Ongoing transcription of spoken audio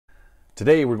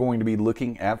Today we're going to be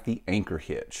looking at the anchor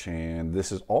hitch, and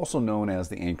this is also known as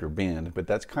the anchor bend, but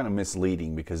that's kind of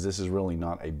misleading because this is really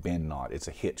not a bend knot, it's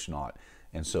a hitch knot,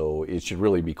 and so it should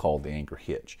really be called the anchor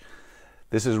hitch.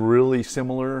 This is really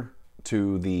similar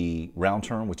to the round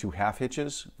turn with two half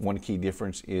hitches. One key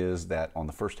difference is that on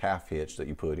the first half hitch that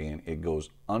you put in, it goes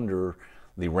under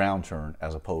the round turn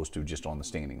as opposed to just on the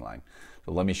standing line.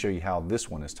 So let me show you how this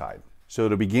one is tied. So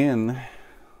to begin,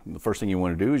 the first thing you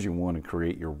want to do is you want to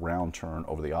create your round turn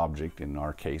over the object. In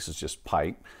our case, it's just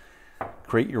pipe.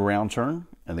 Create your round turn,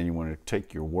 and then you want to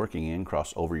take your working end,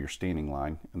 cross over your standing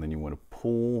line, and then you want to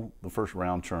pull the first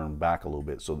round turn back a little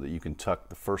bit so that you can tuck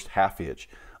the first half hitch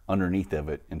underneath of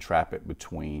it and trap it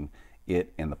between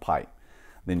it and the pipe.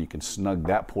 Then you can snug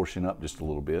that portion up just a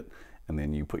little bit, and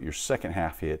then you put your second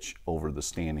half hitch over the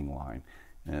standing line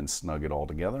and snug it all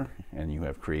together, and you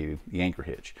have created the anchor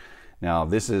hitch. Now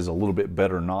this is a little bit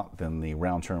better knot than the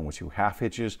round turn with two half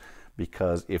hitches,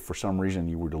 because if for some reason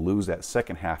you were to lose that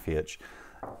second half hitch,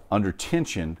 under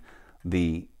tension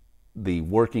the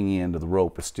working end of the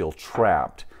rope is still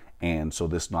trapped, and so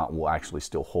this knot will actually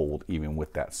still hold even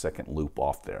with that second loop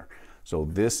off there. So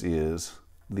this is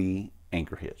the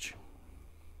anchor hitch.